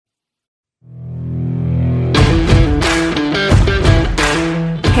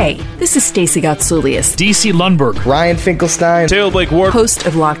Hey, this is Stacey Gotsoulias, DC Lundberg, Ryan Finkelstein, Taylor Blake Ward, host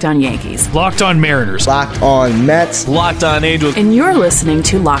of Locked On Yankees, Locked On Mariners, Locked On Mets, Locked On Angels, and you're listening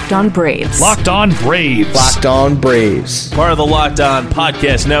to Locked On Braves. Locked On Braves, Locked On Braves, part of the Locked On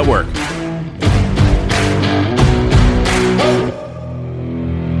Podcast Network.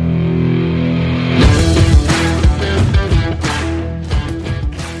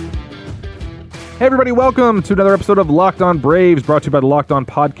 Hey everybody, welcome to another episode of Locked On Braves, brought to you by the Locked On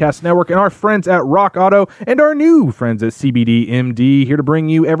Podcast Network and our friends at Rock Auto and our new friends at CBDMD, here to bring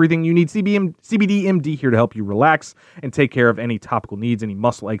you everything you need. CBDMD here to help you relax and take care of any topical needs, any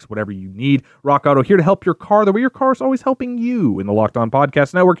muscle aches, whatever you need. Rock Auto here to help your car the way your car is always helping you in the Locked On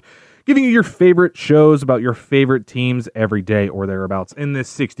Podcast Network, giving you your favorite shows about your favorite teams every day or thereabouts in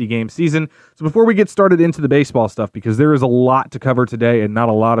this 60-game season. So before we get started into the baseball stuff, because there is a lot to cover today and not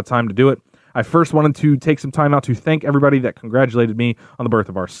a lot of time to do it, I first wanted to take some time out to thank everybody that congratulated me on the birth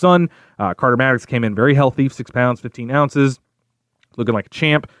of our son. Carter Maddox came in very healthy, 6 pounds, 15 ounces, looking like a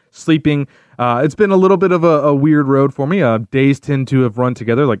champ, sleeping. It's been a little bit of a weird road for me. Days tend to have run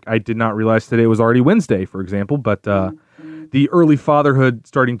together. Like, I did not realize today was already Wednesday, for example, but the early fatherhood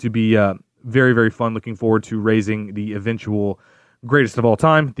starting to be very, very fun. Looking forward to raising the eventual greatest of all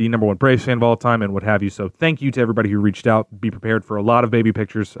time, the number one Braves fan of all time, and what have you. So thank you to everybody who reached out. Be prepared for a lot of baby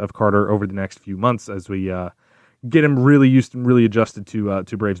pictures of Carter over the next few months as we get him really used and really adjusted to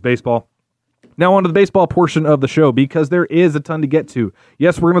Braves baseball. Now on to the baseball portion of the show, because there is a ton to get to.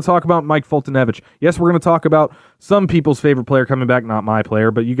 Yes, we're going to talk about Mike Foltynewicz. Yes, we're going to talk about some people's favorite player coming back, not my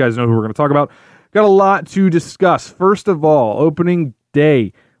player, but you guys know who we're going to talk about. Got a lot to discuss. First of all, opening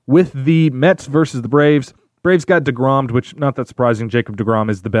day with the Mets versus the Braves. Braves got DeGrom, which, not that surprising. Jacob DeGrom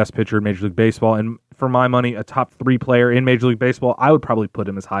is the best pitcher in Major League Baseball, and for my money, a top 3 player in Major League Baseball. I would probably put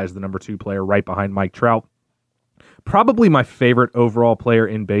him as high as the number 2 player, right behind Mike Trout. Probably my favorite overall player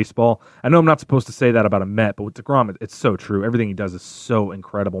in baseball. I know I'm not supposed to say that about a Met, but with DeGrom, it's so true. Everything he does is so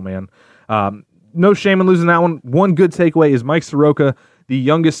incredible, man. No shame in losing that one. One good takeaway is Mike Soroka, the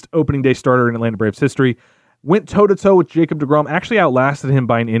youngest opening day starter in Atlanta Braves history, went toe-to-toe with Jacob DeGrom, actually outlasted him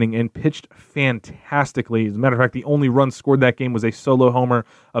by an inning, and pitched fantastically. As a matter of fact, the only run scored that game was a solo homer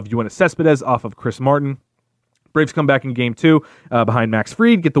of Yoenis Cespedes off of Chris Martin. Braves come back in Game 2 behind Max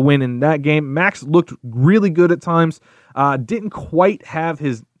Fried, get the win in that game. Max looked really good at times. Didn't quite have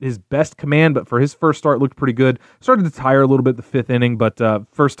his best command, but for his first start, looked pretty good. Started to tire a little bit the 5th inning, but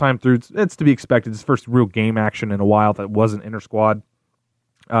first time through, it's to be expected. His first real game action in a while that wasn't inter-squad.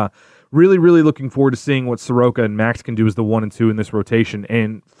 Really, really looking forward to seeing what Soroka and Max can do as the 1 and 2 in this rotation.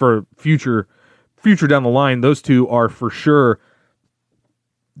 And for future down the line, those two are for sure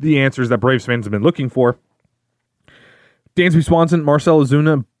the answers that Braves fans have been looking for. Dansby Swanson, Marcell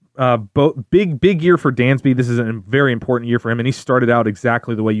Ozuna, both big year for Dansby. This is a very important year for him, and he started out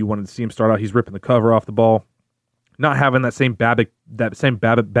exactly the way you wanted to see him start out. He's ripping the cover off the ball, not having that same Babbitt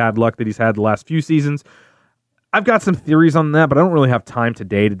bad luck that he's had the last few seasons. I've got some theories on that, but I don't really have time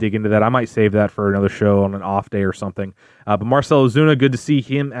today to dig into that. I might save that for another show on an off day or something. But Marcell Ozuna, good to see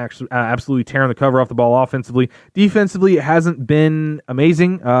him actually absolutely tearing the cover off the ball offensively. Defensively, it hasn't been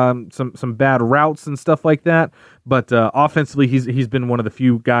amazing. Some bad routes and stuff like that. But offensively, he's been one of the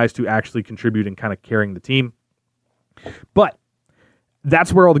few guys to actually contribute and kind of carrying the team. But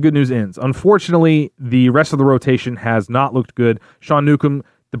that's where all the good news ends. Unfortunately, the rest of the rotation has not looked good. Sean Newcomb,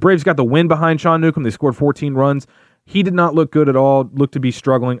 the Braves got the win behind Sean Newcomb. They scored 14 runs. He did not look good at all, looked to be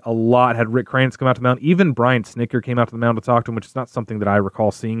struggling a lot. Had Rick Kranitz come out to the mound. Even Brian Snitker came out to the mound to talk to him, which is not something that I recall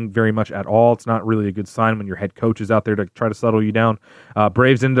seeing very much at all. It's not really a good sign when your head coach is out there to try to settle you down.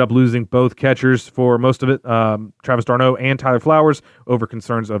 Braves ended up losing both catchers for most of it, Travis d'Arnaud and Tyler Flowers, over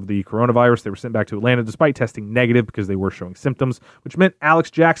concerns of the coronavirus. They were sent back to Atlanta despite testing negative because they were showing symptoms, which meant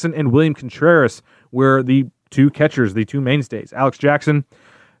Alex Jackson and William Contreras were the 2 catchers, the 2 mainstays. Alex Jackson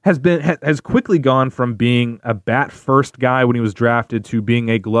has quickly gone from being a bat first guy when he was drafted to being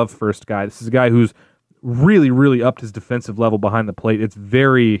a glove first guy. This is a guy who's really, really upped his defensive level behind the plate. It's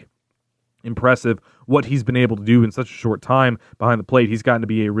very impressive what he's been able to do in such a short time behind the plate. He's gotten to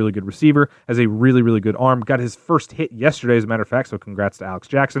be a really good receiver, has a really, really good arm. Got his first hit yesterday, as a matter of fact, so congrats to Alex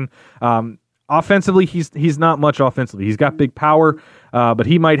Jackson. Offensively, he's not much offensively. He's got big power, but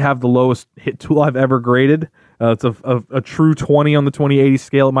he might have the lowest hit tool I've ever graded. It's a true 20 on the 20/80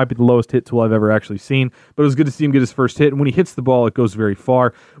 scale. It might be the lowest hit tool I've ever actually seen, but it was good to see him get his first hit, and when he hits the ball, it goes very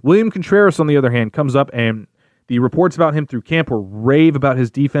far. William Contreras, on the other hand, comes up, and The reports about him through camp were rave about his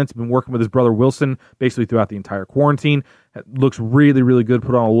defense. Been working with his brother Wilson basically throughout the entire quarantine. Looks really, really good.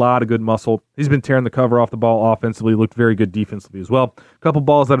 Put on a lot of good muscle. He's been tearing the cover off the ball offensively. Looked very good defensively as well. A couple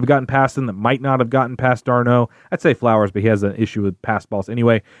balls that have gotten past him that might not have gotten past Darno. I'd say Flowers, but he has an issue with pass balls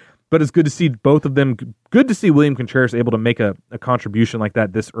anyway. But it's good to see both of them. Good to see William Contreras able to make a contribution like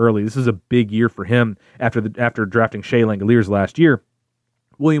that this early. This is a big year for him after drafting Shea Langoliers last year.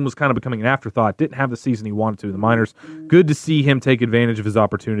 William was kind of becoming an afterthought. Didn't have the season he wanted to in the minors. Good to see him take advantage of his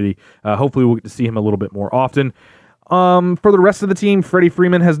opportunity. Hopefully we'll get to see him a little bit more often. For the rest of the team, Freddie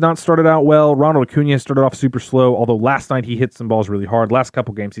Freeman has not started out well. Ronald Acuna has started off super slow, although last night he hit some balls really hard. Last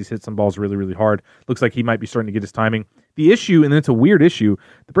couple games he's hit some balls really, really hard. Looks like he might be starting to get his timing. The issue, and it's a weird issue,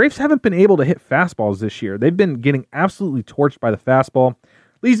 the Braves haven't been able to hit fastballs this year. They've been getting absolutely torched by the fastball.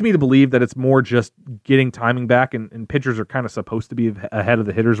 Leads me to believe that it's more just getting timing back, and pitchers are kind of supposed to be ahead of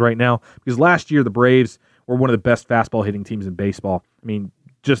the hitters right now, because last year the Braves were one of the best fastball hitting teams in baseball. I mean,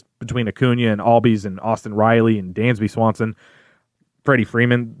 just between Acuna and Albies and Austin Riley and Dansby Swanson, Freddie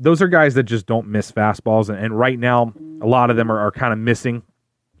Freeman, those are guys that just don't miss fastballs, and right now a lot of them are kind of missing.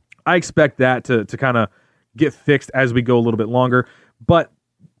 I expect that to kind of get fixed as we go a little bit longer, but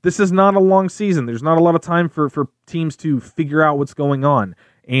this is not a long season. There's not a lot of time for teams to figure out what's going on.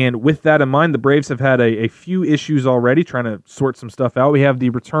 And with that in mind, the Braves have had a few issues already trying to sort some stuff out. We have the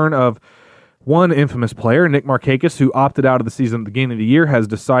return of one infamous player, Nick Markakis, who opted out of the season at the beginning of the year, has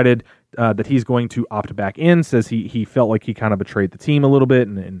decided that he's going to opt back in, says he felt like he kind of betrayed the team a little bit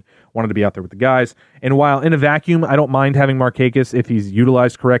and wanted to be out there with the guys. And while in a vacuum, I don't mind having Markakis if he's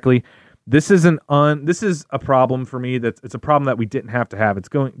utilized correctly. This is a problem for me. It's a problem that we didn't have to have.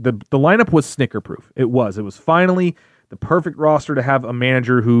 The lineup was snicker proof. It was finally the perfect roster to have a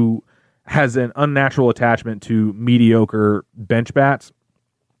manager who has an unnatural attachment to mediocre bench bats.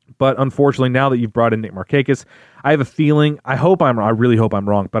 But unfortunately, now that you've brought in Nick Markakis, I have a feeling, I really hope I'm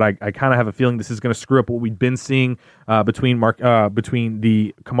wrong, but I kind of have a feeling this is going to screw up what we've been seeing between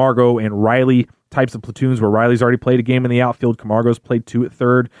the Camargo and Riley types of platoons, where Riley's already played a game in the outfield, Camargo's played 2 at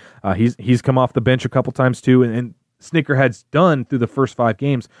third. He's come off the bench a couple times too, and Snickerhead's done through the first 5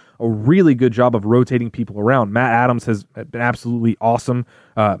 games a really good job of rotating people around. Matt Adams has been absolutely awesome.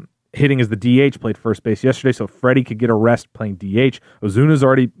 Hitting as the DH, played first base yesterday, so Freddie could get a rest playing DH. Ozuna's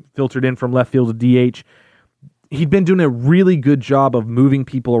already filtered in from left field to DH. He'd been doing a really good job of moving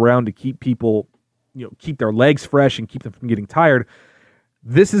people around to keep people, keep their legs fresh and keep them from getting tired.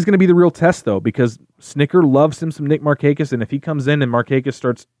 This is going to be the real test, though, because Snicker loves him some Nick Markakis, and if he comes in and Markakis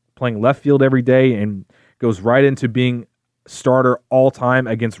starts playing left field every day and goes right into being starter all time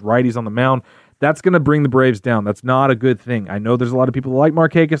against righties on the mound, that's going to bring the Braves down. That's not a good thing. I know there's a lot of people that like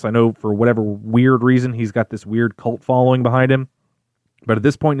Markakis. I know for whatever weird reason he's got this weird cult following behind him. But at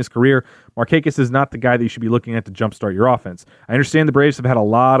this point in his career, Markakis is not the guy that you should be looking at to jumpstart your offense. I understand the Braves have had a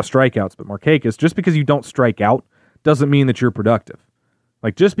lot of strikeouts, but Markakis, just because you don't strike out doesn't mean that you're productive.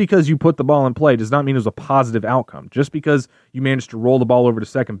 Like, just because you put the ball in play does not mean it was a positive outcome. Just because you managed to roll the ball over to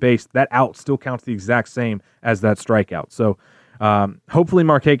second base, that out still counts the exact same as that strikeout. So hopefully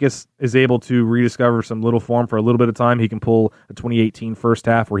Markakis is able to rediscover some little form for a little bit of time. He can pull a 2018 first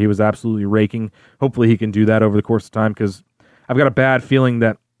half where he was absolutely raking. Hopefully he can do that over the course of time, because I've got a bad feeling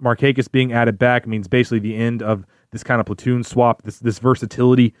that Markakis being added back means basically the end of this kind of platoon swap, this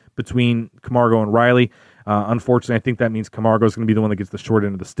versatility between Camargo and Riley. Unfortunately, I think that means Camargo is going to be the one that gets the short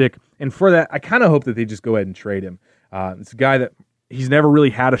end of the stick. And for that, I kind of hope that they just go ahead and trade him. It's a guy that he's never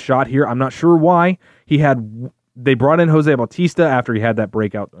really had a shot here. I'm not sure why. They brought in Jose Bautista after he had that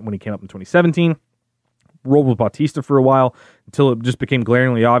breakout when he came up in 2017. Rolled with Bautista for a while until it just became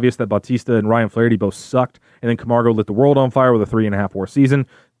glaringly obvious that Bautista and Ryan Flaherty both sucked. And then Camargo lit the world on fire with a 3.5 WAR season.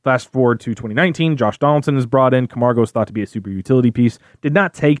 Fast forward to 2019, Josh Donaldson is brought in. Camargo is thought to be a super utility piece. Did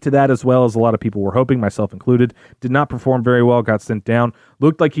not take to that as well as a lot of people were hoping, myself included. Did not perform very well, got sent down.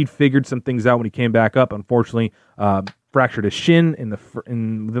 Looked like he'd figured some things out when he came back up. Unfortunately, fractured his shin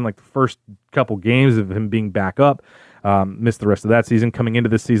within like the first couple games of him being back up. Missed the rest of that season. Coming into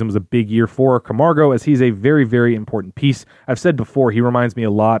this season was a big year for Camargo, as he's a very, very important piece. I've said before, he reminds me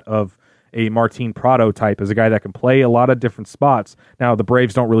a lot of a Martin Prado type, as a guy that can play a lot of different spots. Now, the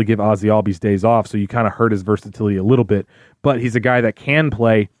Braves don't really give Ozzie Albies days off, so you kind of hurt his versatility a little bit, but he's a guy that can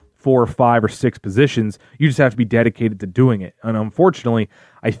play 4, 5, or 6 positions. You just have to be dedicated to doing it. And unfortunately,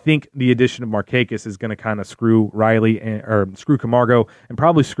 I think the addition of Markakis is going to kind of screw screw Camargo, and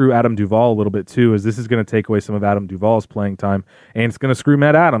probably screw Adam Duvall a little bit too, as this is going to take away some of Adam Duvall's playing time, and it's going to screw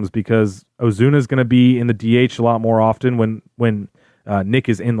Matt Adams, because Ozuna is going to be in the DH a lot more often when Nick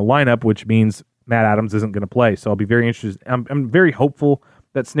is in the lineup, which means Matt Adams isn't going to play. So I'll be very interested. I'm very hopeful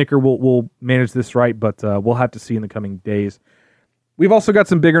that Snitker will manage this right, but we'll have to see in the coming days. We've also got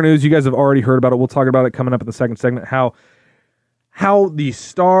some bigger news. You guys have already heard about it. We'll talk about it coming up in the second segment, how the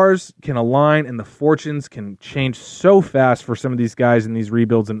stars can align and the fortunes can change so fast for some of these guys in these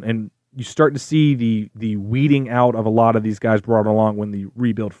rebuilds, and you start to see the weeding out of a lot of these guys brought along when the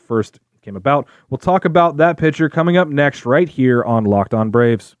rebuild first came about. We'll talk about that picture coming up next right here on Locked On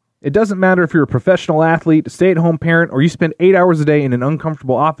Braves. It doesn't matter if you're a professional athlete, a stay-at-home parent, or you spend 8 hours a day in an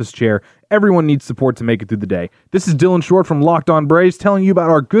uncomfortable office chair, everyone needs support to make it through the day. This is Dylan Short from Locked On Braves telling you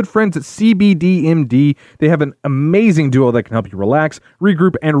about our good friends at CBDMD. They have an amazing duo that can help you relax,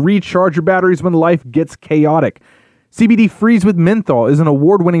 regroup, and recharge your batteries when life gets chaotic. CBD Freeze with Menthol is an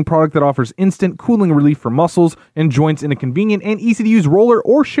award-winning product that offers instant cooling relief for muscles and joints in a convenient and easy-to-use roller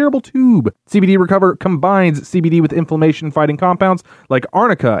or shareable tube. CBD Recover combines CBD with inflammation-fighting compounds like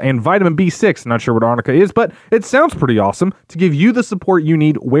arnica and vitamin B6. Not sure what arnica is, but it sounds pretty awesome to give you the support you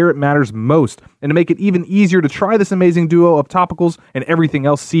need where it matters most. And to make it even easier to try this amazing duo of topicals and everything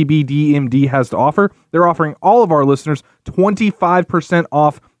else CBDMD has to offer, they're offering all of our listeners 25%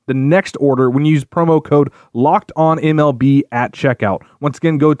 off the next order when you use promo code LOCKEDONMLB at checkout. Once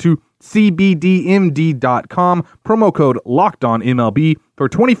again, go to CBDMD.com, promo code LOCKEDONMLB for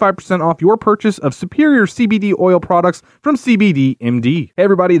 25% off your purchase of superior CBD oil products from CBDMD. Hey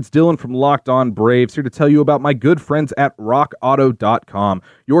everybody, it's Dylan from Locked On Braves here to tell you about my good friends at RockAuto.com.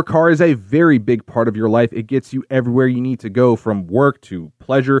 Your car is a very big part of your life. It gets you everywhere you need to go, from work to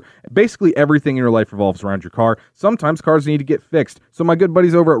pleasure. Basically everything in your life revolves around your car. Sometimes cars need to get fixed. So my good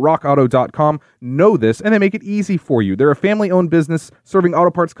buddies over at RockAuto.com know this, and they make it easy for you. They're a family-owned business serving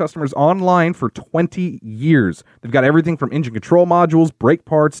auto parts customers online for 20 years. They've got everything from engine control modules, brake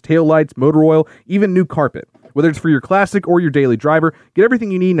parts, taillights, motor oil, even new carpet. Whether it's for your classic or your daily driver, get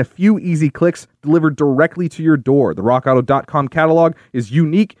everything you need in a few easy clicks delivered directly to your door. The RockAuto.com catalog is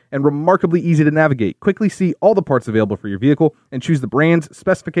unique and remarkably easy to navigate. Quickly see all the parts available for your vehicle and choose the brands,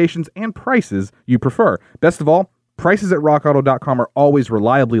 specifications, and prices you prefer. Best of all, prices at RockAuto.com are always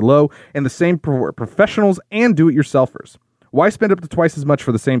reliably low, and the same for professionals and do-it-yourselfers. Why spend up to twice as much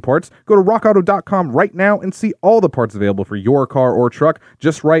for the same parts? Go to rockauto.com right now and see all the parts available for your car or truck.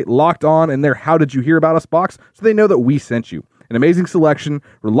 Just write Locked On in their How Did You Hear About Us box so they know that we sent you. An amazing selection,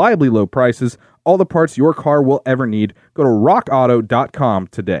 reliably low prices, all the parts your car will ever need. Go to rockauto.com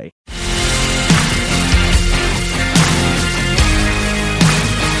today.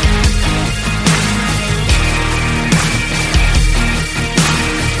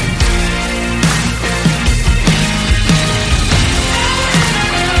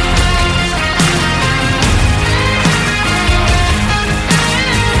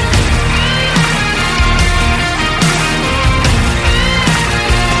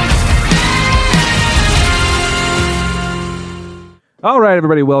 All right,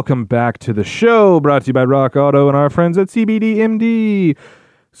 everybody, welcome back to the show, brought to you by Rock Auto and our friends at CBDMD.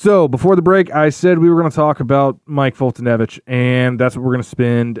 So, before the break, I said we were going to talk about Mike Foltynewicz, and that's what we're going to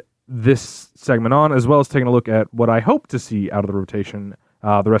spend this segment on, as well as taking a look at what I hope to see out of the rotation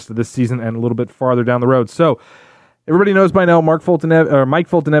the rest of this season and a little bit farther down the road. So, everybody knows by now Mike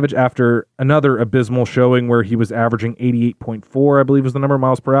Foltynewicz, after another abysmal showing where he was averaging 88.4, I believe was the number of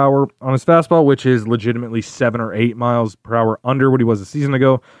miles per hour on his fastball, which is legitimately 7 or 8 miles per hour under what he was a season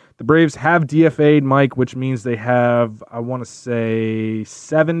ago. The Braves have DFA'd Mike, which means they have, I want to say,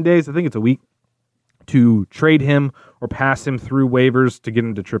 7 days, I think it's a week, to trade him or pass him through waivers to get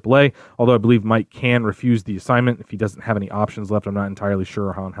into AAA, although I believe Mike can refuse the assignment if he doesn't have any options left. I'm not entirely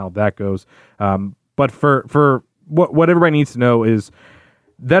sure on how that goes. But for what everybody needs to know is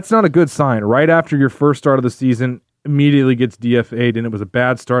that's not a good sign. Right after your first start of the season, immediately gets DFA'd, and it was a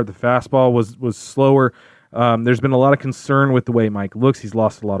bad start. The fastball was slower. There's been a lot of concern with the way Mike looks. He's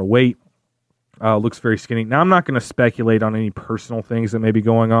lost a lot of weight. Looks very skinny. Now, I'm not going to speculate on any personal things that may be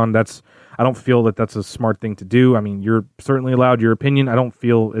going on. I don't feel that that's a smart thing to do. I mean, you're certainly allowed your opinion. I don't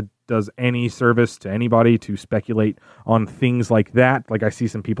feel it does any service to anybody to speculate on things like that. Like I see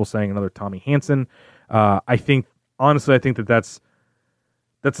some people saying another Tommy Hanson. I think that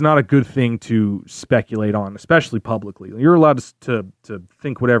that's not a good thing to speculate on, especially publicly. You're allowed to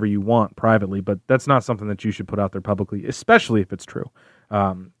think whatever you want privately, but that's not something that you should put out there publicly, especially if it's true.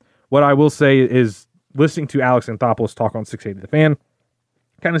 What I will say is, listening to Alex Anthopoulos talk on 680 The Fan,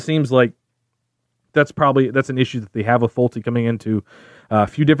 kind of seems like that's an issue that they have with Folty coming into a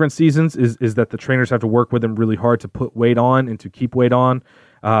few different seasons, is that the trainers have to work with him really hard to put weight on and to keep weight on.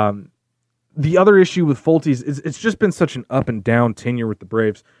 The other issue with Folty is it's just been such an up and down tenure with the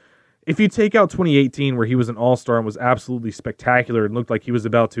Braves. If you take out 2018, where he was an all-star and was absolutely spectacular and looked like he was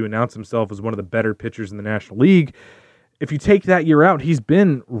about to announce himself as one of the better pitchers in the National League, if you take that year out, he's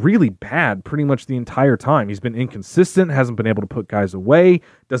been really bad pretty much the entire time. He's been inconsistent, hasn't been able to put guys away,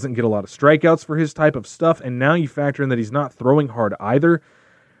 doesn't get a lot of strikeouts for his type of stuff, and now you factor in that he's not throwing hard either.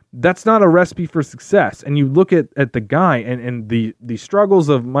 That's not a recipe for success. And you look at the guy and the struggles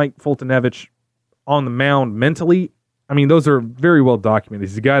of Mike Foltynewicz on the mound mentally, I mean, those are very well documented.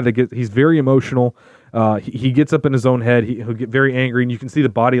 He's a guy that he's very emotional. He gets up in his own head. He'll get very angry, and you can see the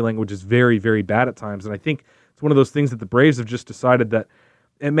body language is very, very bad at times. And I think it's one of those things that the Braves have just decided that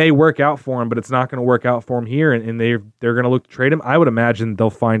it may work out for him, but it's not going to work out for him here, and they're going to look to trade him. I would imagine they'll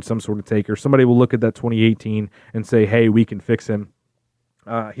find some sort of taker. Somebody will look at that 2018 and say, hey, we can fix him.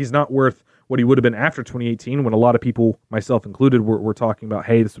 He's not worth what he would have been after 2018, when a lot of people, myself included, were talking about,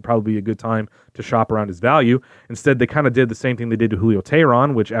 hey, this would probably be a good time to shop around his value. Instead, they kind of did the same thing they did to Julio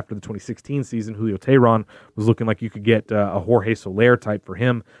Teheran, which after the 2016 season, Julio Teheran was looking like you could get a Jorge Soler type for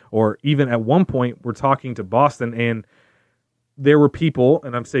him. Or even at one point, we're talking to Boston, and there were people,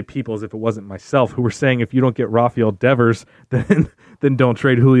 and I'm saying people as if it wasn't myself, who were saying if you don't get Rafael Devers, then don't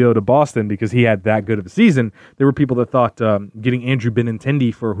trade Julio to Boston because he had that good of a season. There were people that thought getting Andrew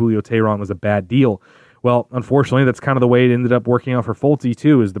Benintendi for Julio Teheran was a bad deal. Well, unfortunately, that's kind of the way it ended up working out for Folty,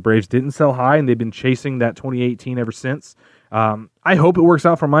 too, is the Braves didn't sell high, and they've been chasing that 2018 ever since. I hope it works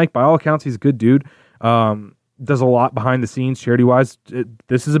out for Mike. By all accounts, he's a good dude. Does a lot behind the scenes, charity-wise.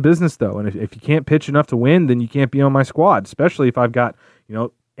 This is a business, though, and if you can't pitch enough to win, then you can't be on my squad, especially if I've got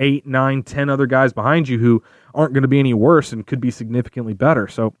 8, 9, 10 other guys behind you who aren't going to be any worse and could be significantly better.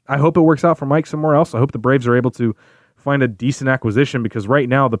 So I hope it works out for Mike somewhere else. I hope the Braves are able to find a decent acquisition, because right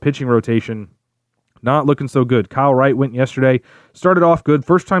now the pitching rotation not looking so good. Kyle Wright went yesterday, started off good.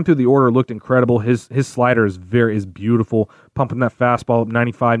 First time through the order, looked incredible. His slider is beautiful, pumping that fastball up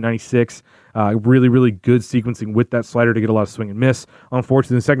 95, 96. Really, really good sequencing with that slider to get a lot of swing and miss.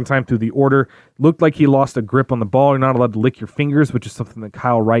 Unfortunately, the second time through the order, looked like he lost a grip on the ball. You're not allowed to lick your fingers, which is something that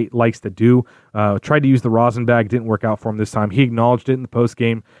Kyle Wright likes to do. Tried to use the rosin bag, didn't work out for him this time. He acknowledged it in the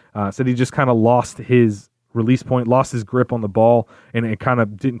postgame, said he just kind of lost his release point, lost his grip on the ball, and it kind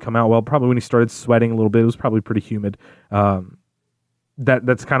of didn't come out well. Probably when he started sweating a little bit, it was probably pretty humid.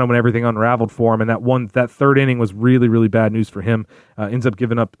 That's kind of when everything unraveled for him, and that third inning was really, really bad news for him. Ends up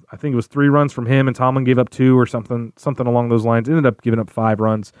giving up, I think it was 3 runs from him, and Tomlin gave up 2 or something along those lines. Ended up giving up 5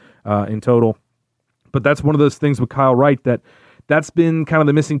 runs in total. But that's one of those things with Kyle Wright that's been kind of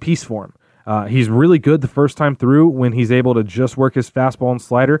the missing piece for him. He's really good the first time through when he's able to just work his fastball and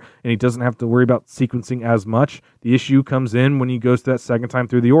slider, and he doesn't have to worry about sequencing as much. The issue comes in when he goes to that second time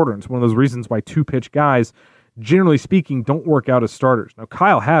through the order, and it's one of those reasons why 2-pitch guys, generally speaking, don't work out as starters. Now,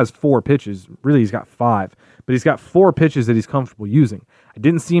 Kyle has 4 pitches. Really, he's got 5, but he's got 4 pitches that he's comfortable using. I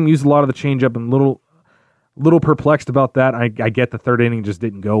didn't see him use a lot of the changeup, and little perplexed about that. I get the third inning just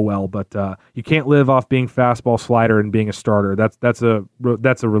didn't go well, but you can't live off being fastball, slider, and being a starter. That's a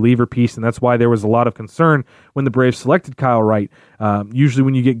reliever piece, and that's why there was a lot of concern when the Braves selected Kyle Wright. Usually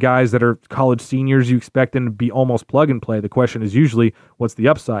when you get guys that are college seniors, you expect them to be almost plug and play. The question is usually, what's the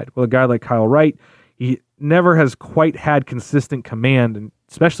upside? Well, a guy like Kyle Wright, he never has quite had consistent command, and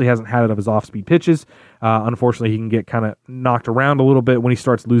especially hasn't had it of his off-speed pitches. Unfortunately, he can get kind of knocked around a little bit when he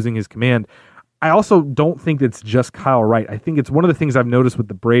starts losing his command. I also don't think it's just Kyle Wright. I think it's one of the things I've noticed with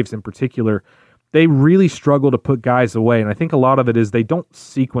the Braves in particular. They really struggle to put guys away, and I think a lot of it is they don't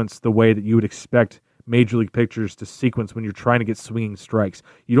sequence the way that you would expect major league pitchers to sequence when you're trying to get swinging strikes.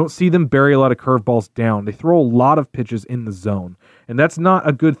 You don't see them bury a lot of curveballs down. They throw a lot of pitches in the zone, and that's not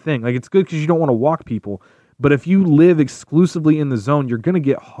a good thing. Like, it's good because you don't want to walk people, but if you live exclusively in the zone, you're gonna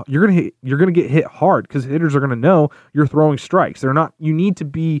get hit hard because hitters are gonna know you're throwing strikes. You need to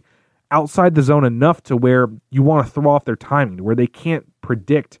be outside the zone enough to where you want to throw off their timing, to where they can't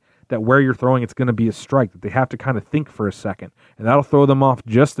predict that where you're throwing it's going to be a strike, that they have to kind of think for a second. And that'll throw them off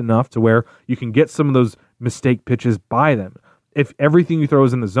just enough to where you can get some of those mistake pitches by them. If everything you throw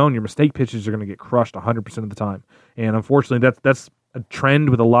is in the zone, your mistake pitches are going to get crushed 100% of the time. And unfortunately, that's a trend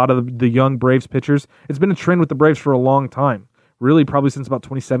with a lot of the young Braves pitchers. It's been a trend with the Braves for a long time, really probably since about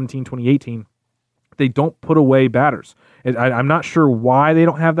 2017, 2018. They don't put away batters. I'm not sure why they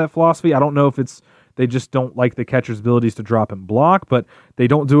don't have that philosophy. I don't know if it's they just don't like the catcher's abilities to drop and block, but they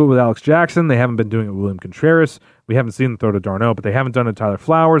don't do it with Alex Jackson. They haven't been doing it with William Contreras. We haven't seen them throw to d'Arnaud, but they haven't done it to Tyler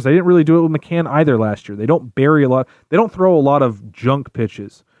Flowers. They didn't really do it with McCann either last year. They don't bury a lot. They don't throw a lot of junk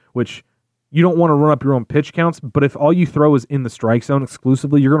pitches, which you don't want to run up your own pitch counts, but if all you throw is in the strike zone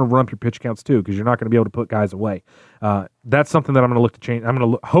exclusively, you're going to run up your pitch counts too because you're not going to be able to put guys away. That's something that I'm going to look to change. I'm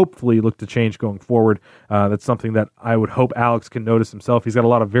going to hopefully look to change going forward. That's something that I would hope Alex can notice himself. He's got a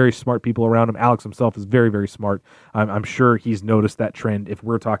lot of very smart people around him. Alex himself is very, very smart. I'm sure he's noticed that trend. If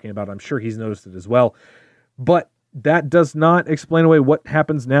we're talking about it, I'm sure he's noticed it as well. But that does not explain away what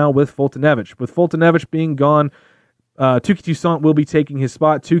happens now with Fultonevich. With Fultonevich being gone, Touki Toussaint will be taking his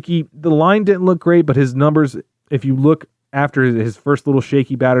spot. Touki, the line didn't look great, but his numbers, if you look after his first little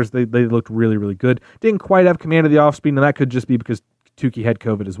shaky batters, they looked really, really good. Didn't quite have command of the off speed, and that could just be because Touki had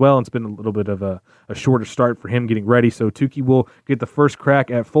COVID as well, and it's been a little bit of a shorter start for him getting ready. So Touki will get the first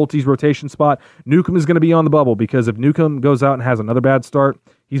crack at Fulty's rotation spot. Newcomb is going to be on the bubble because if Newcomb goes out and has another bad start,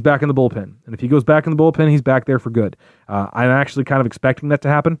 he's back in the bullpen. And if he goes back in the bullpen, he's back there for good. I'm actually kind of expecting that to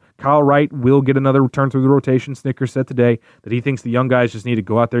happen. Kyle Wright will get another return through the rotation. Snickers said today that he thinks the young guys just need to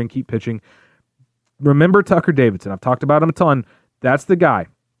go out there and keep pitching. Remember Tucker Davidson. I've talked about him a ton. That's the guy.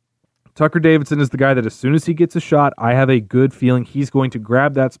 Tucker Davidson is the guy that as soon as he gets a shot, I have a good feeling he's going to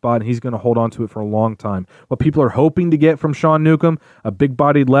grab that spot and he's going to hold on to it for a long time. What people are hoping to get from Sean Newcomb, a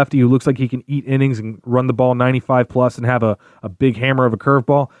big-bodied lefty who looks like he can eat innings and run the ball 95 plus and have a big hammer of a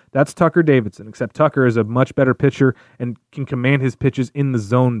curveball, that's Tucker Davidson, except Tucker is a much better pitcher and can command his pitches in the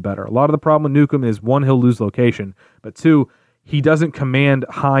zone better. A lot of the problem with Newcomb is, one, he'll lose location, but two, he doesn't command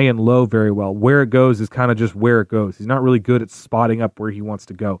high and low very well. Where it goes is kind of just where it goes. He's not really good at spotting up where he wants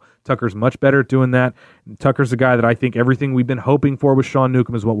to go. Tucker's much better at doing that. Tucker's the guy that I think everything we've been hoping for with Sean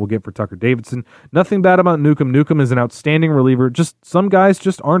Newcomb is what we'll get for Tucker Davidson. Nothing bad about Newcomb. Newcomb is an outstanding reliever. Just some guys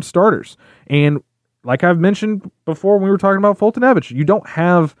just aren't starters. And like I've mentioned before when we were talking about Fultonevich, you don't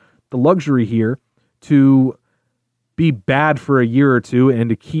have the luxury here to be bad for a year or two and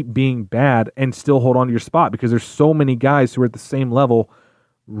to keep being bad and still hold on to your spot, because there's so many guys who are at the same level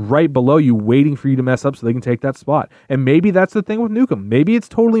right below you waiting for you to mess up so they can take that spot. And maybe that's the thing with Newcomb. Maybe it's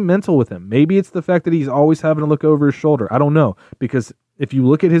totally mental with him. Maybe it's the fact that he's always having to look over his shoulder. I don't know, because if you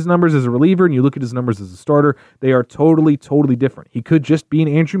look at his numbers as a reliever and you look at his numbers as a starter, they are totally, totally different. He could just be an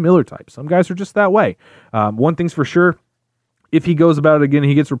Andrew Miller type. Some guys are just that way. One thing's for sure, if he goes about it again and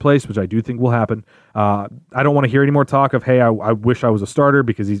he gets replaced, which I do think will happen, I don't want to hear any more talk of, hey, I wish I was a starter,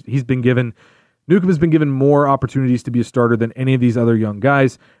 because Newcomb has been given more opportunities to be a starter than any of these other young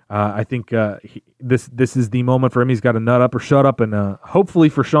guys. I think this is the moment for him. He's got to nut up or shut up, and hopefully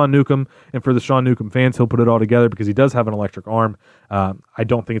for Sean Newcomb and for the Sean Newcomb fans, he'll put it all together, because he does have an electric arm. I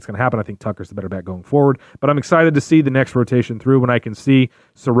don't think it's going to happen. I think Tucker's the better bet going forward, but I'm excited to see the next rotation through when I can see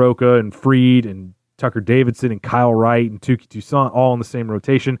Soroka and Fried and Tucker Davidson and Kyle Wright and Touki Toussaint all in the same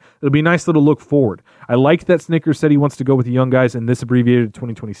rotation. It'll be a nice little look forward. I like that Snickers said he wants to go with the young guys in this abbreviated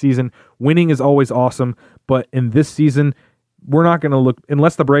 2020 season. Winning is always awesome, but in this season, we're not going to look,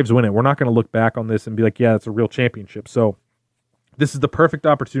 unless the Braves win it, we're not going to look back on this and be like, yeah, it's a real championship. So this is the perfect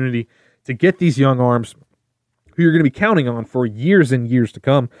opportunity to get these young arms who you're going to be counting on for years and years to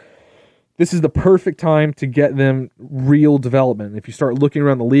come. This is the perfect time to get them real development. If you start looking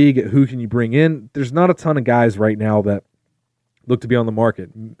around the league at who can you bring in, there's not a ton of guys right now that look to be on the market.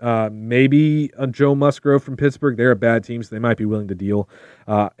 Maybe a Joe Musgrove from Pittsburgh. They're a bad team, so they might be willing to deal.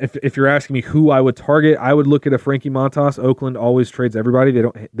 If you're asking me who I would target, I would look at a Frankie Montas. Oakland always trades everybody.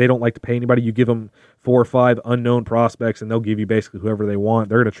 They don't like to pay anybody. You give them 4 or 5 unknown prospects, and they'll give you basically whoever they want.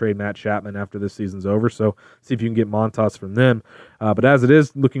 They're going to trade Matt Chapman after this season's over, so see if you can get Montas from them. But as it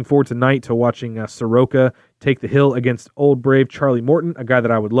is, looking forward tonight to watching Soroka take the hill against old Brave Charlie Morton, a guy that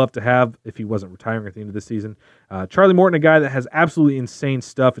I would love to have if he wasn't retiring at the end of this season. Charlie Morton, a guy that has absolutely insane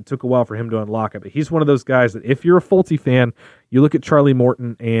stuff. It took a while for him to unlock it, but he's one of those guys that if you're a Fulte fan, you look at Charlie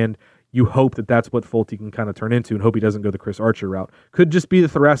Morton and you hope that that's what Fulte can kind of turn into, and hope he doesn't go the Chris Archer route. Could just be the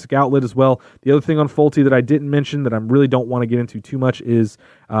thoracic outlet as well. The other thing on Fulte that I didn't mention that I really don't want to get into too much is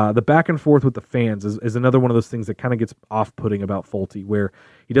the back and forth with the fans is another one of those things that kind of gets off-putting about Fulte, where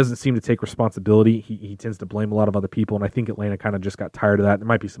he doesn't seem to take responsibility. He tends to blame a lot of other people, and I think Atlanta kind of just got tired of that. There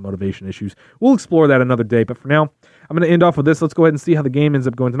might be some motivation issues. We'll explore that another day, but for now, I'm going to end off with this. Let's go ahead and see how the game ends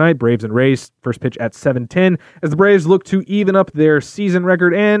up going tonight. Braves and Rays, first pitch at 7:10, as the Braves look to even up their season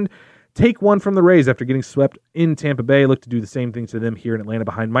record and take one from the Rays after getting swept in Tampa Bay. Look to do the same thing to them here in Atlanta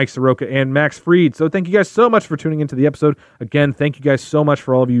behind Mike Soroka and Max Fried. So thank you guys so much for tuning into the episode. Again, thank you guys so much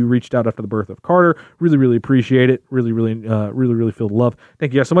for all of you who reached out after the birth of Carter. Really, really appreciate it. Really feel the love.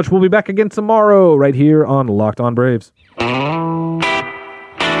 Thank you guys so much. We'll be back again tomorrow right here on Locked On Braves.